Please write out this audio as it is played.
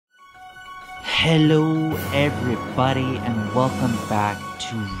Hello everybody and welcome back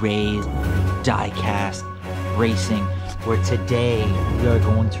to Ray's Diecast Racing, where today we are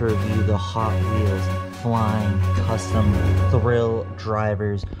going to review the Hot Wheels Flying Custom Thrill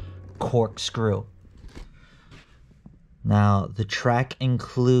Drivers Corkscrew. Now the track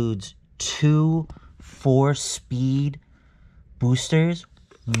includes two 4-speed boosters,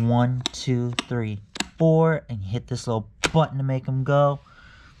 1, 2, 3, 4, and hit this little button to make them go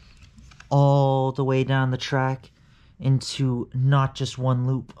all the way down the track into not just one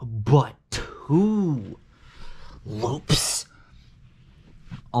loop, but two loops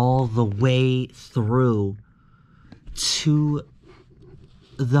all the way through to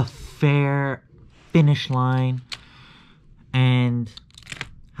the fair finish line. And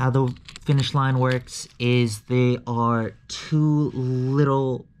how the finish line works is they are two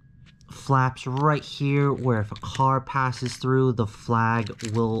little flaps right here where if a car passes through, the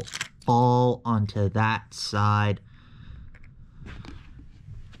flag will fall onto that side.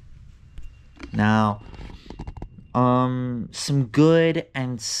 Now, some good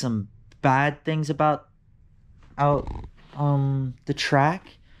and some bad things about the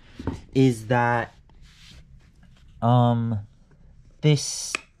track is that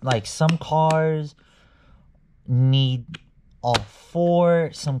this, like, some cars need all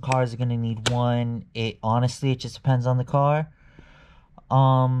four, some cars are gonna need one. It just depends on the car.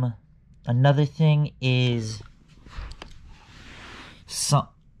 Another thing is some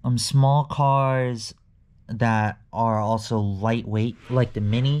small cars that are also lightweight, like the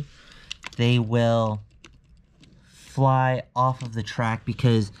Mini, they will fly off of the track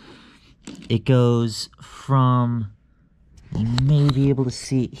because it goes from, you may be able to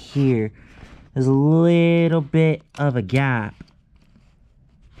see it here, there's a little bit of a gap.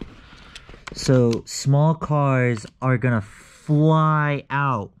 So small cars are gonna fly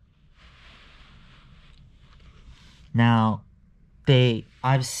out. Now,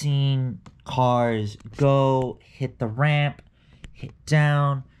 I've seen cars go, hit the ramp, hit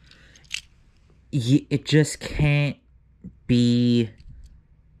down. It just can't be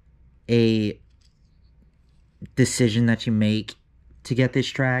a decision that you make to get this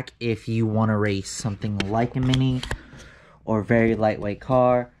track if you want to race something like a Mini or very lightweight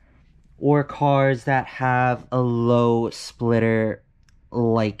car, or cars that have a low splitter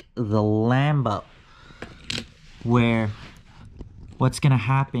like the Lambo, where what's gonna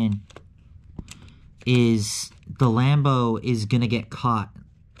happen is the Lambo is gonna get caught.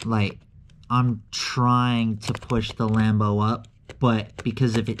 Like, I'm trying to push the Lambo up, but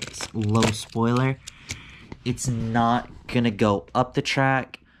because of its low spoiler, it's not gonna go up the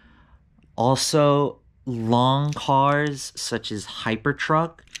track. Also, long cars such as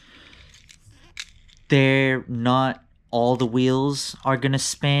Hypertruck, they're not all the wheels are gonna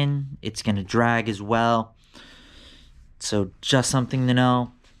spin. It's gonna drag as well. So just something to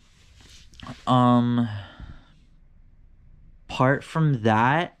know. Apart from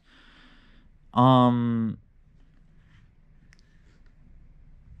that,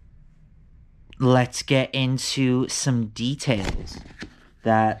 let's get into some details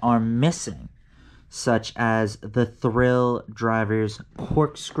that are missing, such as the Thrill Drivers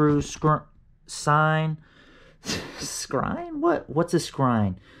Corkscrew sign. Scrine? What's a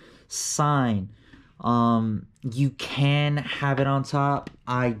scrine? Sign. You can have it on top.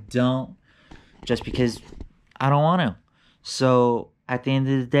 I don't, just because I don't want to. So at the end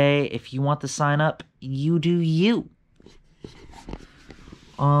of the day, if you want to sign up, you do you.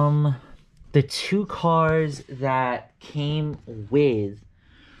 The two cars that came with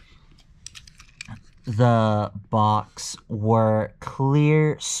the box were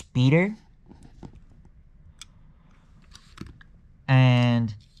Clear Speeder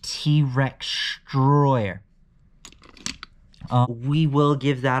and T-Rex Destroyer. We will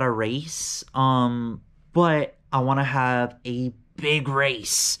give that a race, but I want to have a big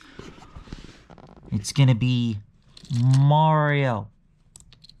race. It's gonna be Mario,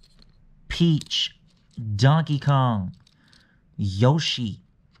 Peach, Donkey Kong, Yoshi,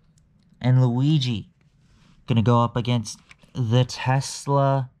 and Luigi. Gonna go up against the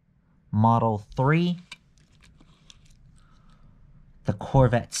Tesla Model 3, the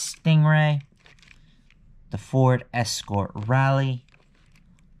Corvette Stingray, the Ford Escort Rally,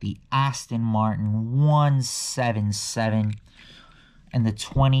 the Aston Martin 177, and the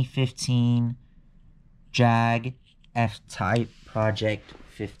 2015 Jag F-Type Project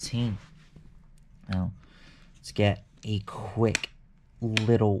 15. Now, let's get a quick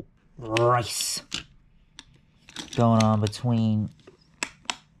little race going on between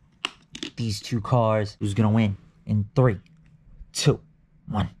these two cars. Who's gonna win in 3, 2,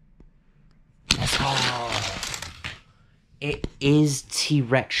 1. Let's go. It is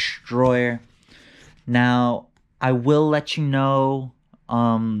T-Rex Destroyer. Now, I will let you know,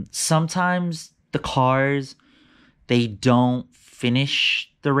 sometimes the cars, they don't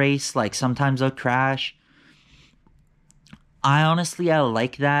finish the race. Like, sometimes they'll crash. I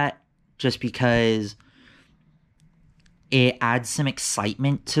like that just because it adds some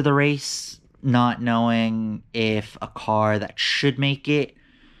excitement to the race, not knowing if a car that should make it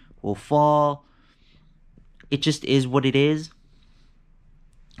will fall. It just is what it is.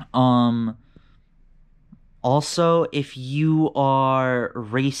 Also, if you are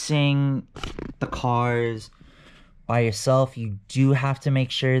racing the cars by yourself, you do have to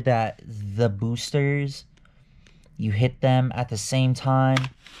make sure that the boosters, you hit them at the same time.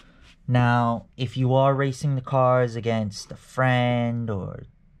 Now, if you are racing the cars against a friend or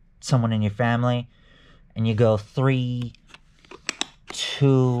someone in your family, and you go 3,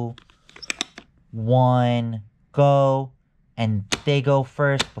 2, 1, go, and they go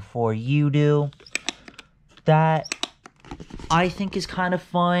first before you do, that I think is kind of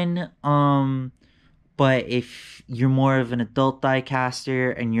fun. But if you're more of an adult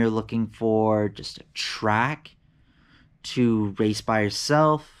diecaster and you're looking for just a track to race by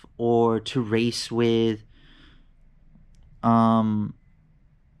yourself or to race with,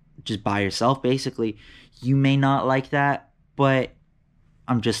 just by yourself basically, you may not like that, but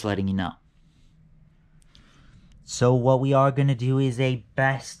I'm just letting you know. So what we are going to do is a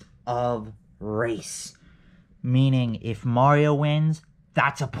best of race. Meaning, if Mario wins,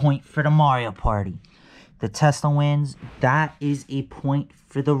 that's a point for the Mario Party. The Tesla wins, that is a point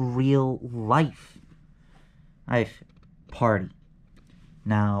for the real life party.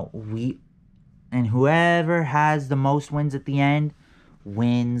 Now, whoever has the most wins at the end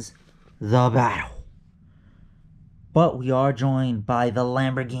wins the battle. But we are joined by the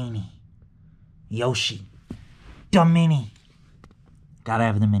Lamborghini, Yoshi, the Mini. Gotta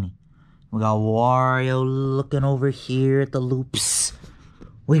have the Mini. We got Wario looking over here at the loops.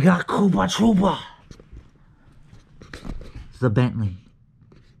 We got Koopa Troopa. The Bentley.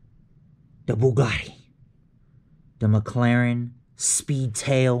 The Bugatti. The McLaren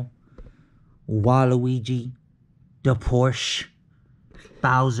Speedtail. Waluigi. The Porsche.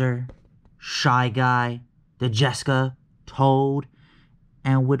 Bowser. Shy Guy. The Jessica. Toad.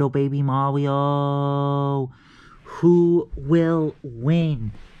 And Widow Baby Mario. Who will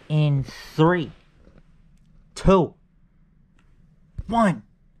win? In 3, 2, 1.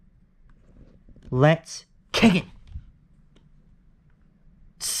 Let's kick it.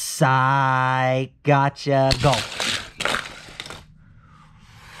 Gotcha. Go.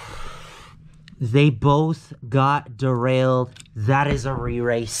 They both got derailed. That is a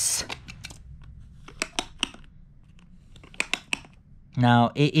re-race.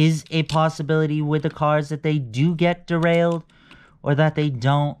 Now, it is a possibility with the cars that they do get derailed or that they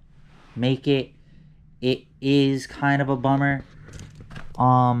don't make it. It is kind of a bummer.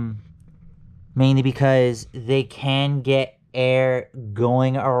 Mainly because they can get air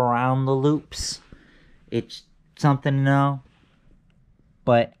going around the loops. It's something to know.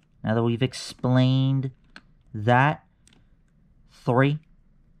 But now that we've explained that, 3,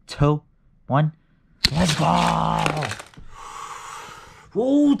 2, 1, let's go!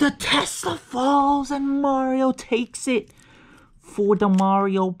 Oh, the Tesla falls and Mario takes it for the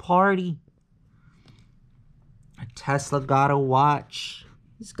Mario Party. Tesla gotta watch.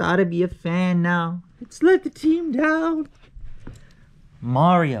 He's gotta be a fan now. Let's let the team down.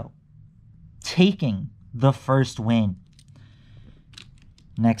 Mario taking the first win.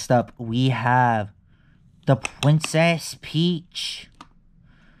 Next up, we have the Princess Peach,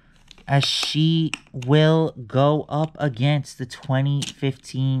 as she will go up against the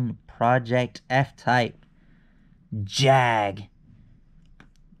 2015 Project F-Type Jag.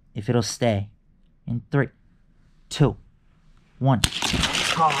 If it'll stay. In 3, 2, 1.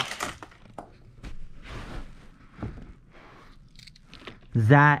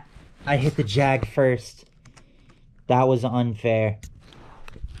 That, I hit the Jag first. That was unfair.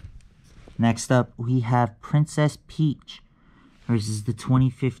 Next up, we have Princess Peach versus the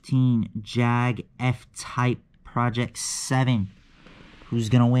 2015 Jag F-Type Project 7. Who's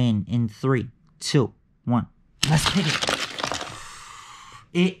gonna win in 3, 2, 1. Let's kick it.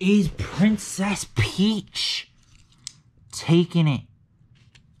 It is Princess Peach taking it.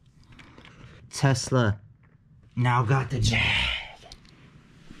 Tesla now got the Jag.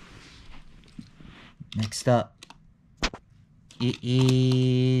 Next up, it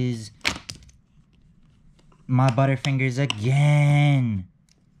is my Butterfingers again.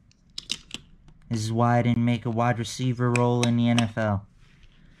 This is why I didn't make a wide receiver role in the NFL.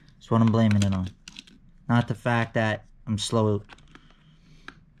 That's what I'm blaming it on. Not the fact that I'm slow.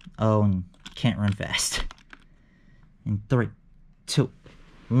 Oh, and can't run fast. In 3, 2,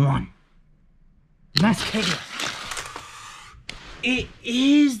 1. Let's kick it. It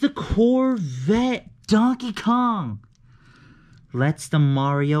is the Corvette Donkey Kong. Let's the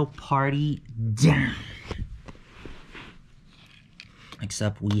Mario party down.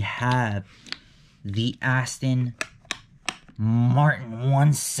 Except we have the Aston Martin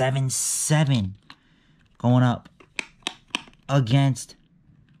 177 going up against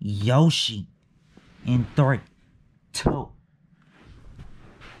Yoshi in 3, 2.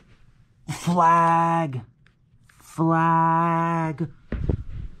 Flag.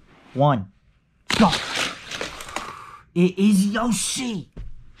 1. Go. It is Yoshi.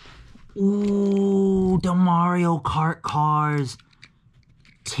 Ooh, the Mario Kart cars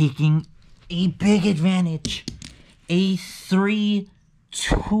taking a big advantage. A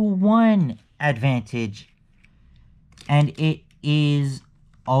 3-1 advantage. And it is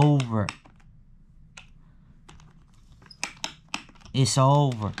over. It's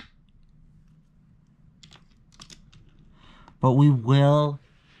over. But we will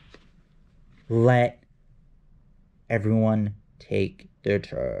let everyone take their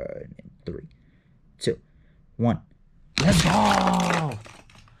turn. In 3, 2, 1. Let's go!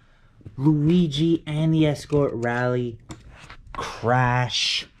 Luigi and the Escort Rally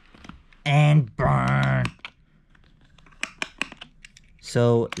crash and burn.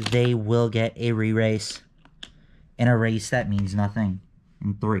 So they will get a re-race in a race that means nothing.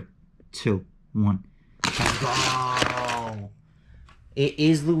 In 3, 2, 1. Let's go! It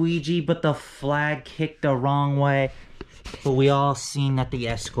is Luigi, but the flag kicked the wrong way. But we all seen that the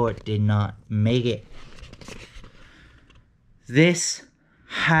Escort did not make it. This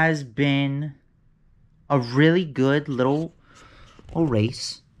has been a really good little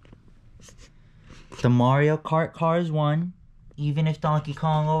race. The Mario Kart cars won, even if Donkey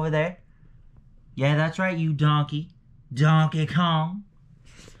Kong over there. Yeah, that's right, you donkey. Donkey Kong.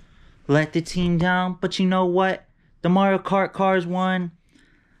 Let the team down, but you know what? The Mario Kart cars won.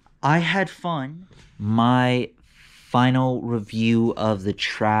 I had fun. My final review of the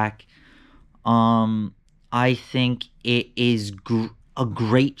track. I think it is a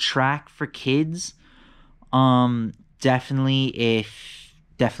great track for kids. Definitely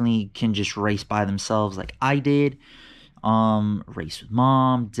can just race by themselves like I did. Race with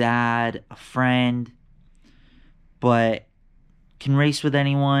mom, dad, a friend. But can race with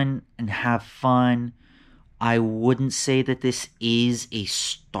anyone and have fun. I wouldn't say that this is a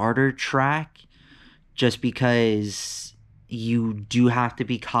starter track, just because you do have to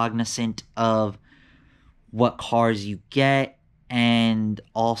be cognizant of what cars you get, and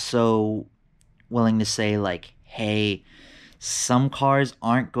also willing to say like, hey, some cars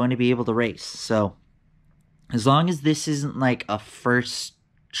aren't going to be able to race. So as long as this isn't like a first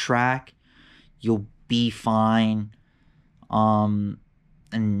track, you'll be fine. And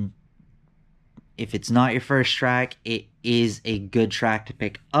if it's not your first track, it is a good track to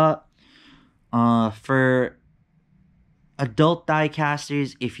pick up. For adult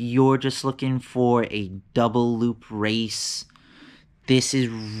diecasters, if you're just looking for a double loop race, this is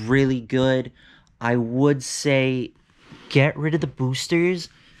really good. I would say get rid of the boosters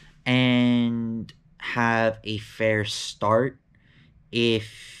and have a fair start,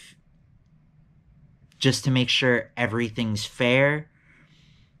 just to make sure everything's fair.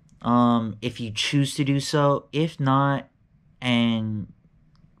 If you choose to do so. If not, and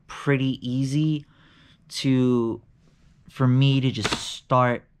pretty easy for me to just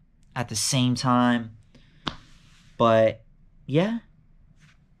start at the same time. But yeah,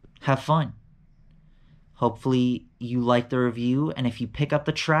 have fun. Hopefully you like the review, and if you pick up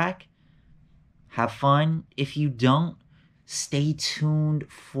the track, have fun. If you don't, stay tuned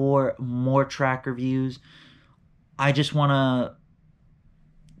for more track reviews. I just want to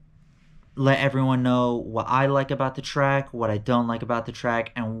let everyone know what I like about the track, what I don't like about the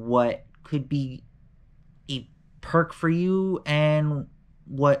track, and what could be a perk for you and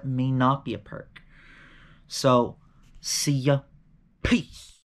what may not be a perk. So, see ya. Peace.